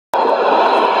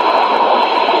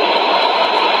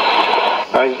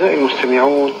أعزائي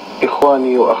المستمعون،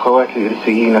 إخواني وأخواتي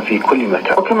الإرثيين في كل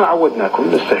مكان، وكما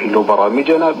عودناكم نستهل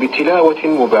برامجنا بتلاوة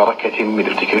مباركة من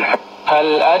الذكر الحكيم.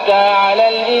 هل أتى على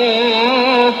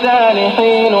الإنسان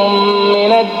حين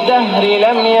من الدهر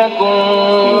لم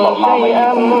يكن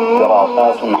شيئا.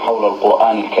 دراسات حول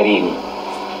القرآن الكريم،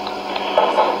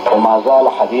 وما زال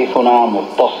حديثنا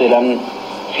متصلا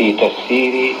في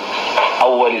تفسير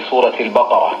أول سورة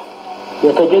البقرة.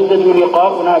 يتجدد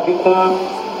لقاؤنا بكم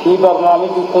في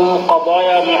برنامجكم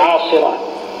قضايا معاصرة،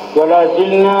 ولا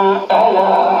زلنا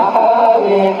على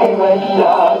حبيب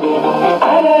الشعب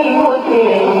على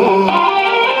المسلم على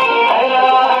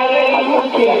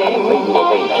المسلم.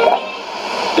 وبينك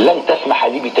لن تسمح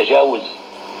لي بتجاوز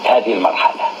هذه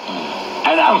المرحلة.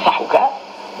 أنا أنصحك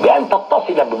بأن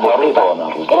تتصل بموظفة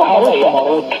ونرد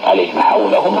عليهم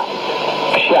حولهم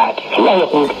أشياء. الله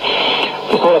يقول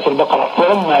في سورة البقرة: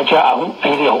 ولما جاءهم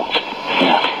أي اليهود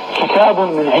كتاب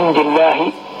من عند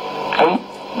الله، أي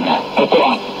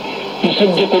القرآن،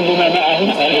 يصدق لما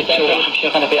معهم.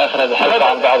 شيخنا في آخر هذا الحديث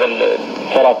عن بعض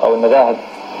الفرق أو المذاهب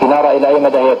بنرى إلى أي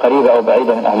مدى هي قريبة أو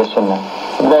بعيدة من أهل السنة.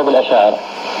 باب الأشاعرة.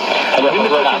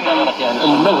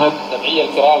 المذهب السمعية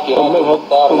الكرام في راديو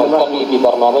مختار، نلتقي في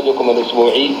برنامجكم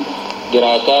الأسبوعي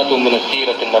دراسات من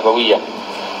السيرة النبوية،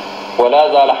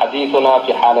 ولا زال حديثنا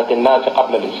في حالة الناس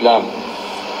قبل الإسلام،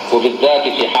 وبالذات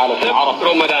في حالة العرب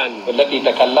التي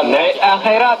تكلمنا.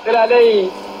 خيرات علي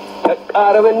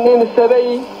تقاربني من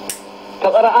السبي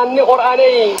تقرأني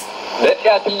قرآني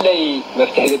بأتيات اللي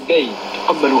مفتح البي.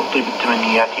 تقبلوا طيب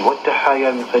التمنيات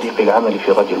والتحايا من فريق العمل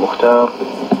في راديو المختار.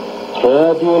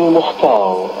 راديو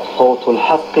المختار، صوت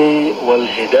الحق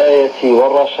والهداية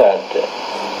والرشاد.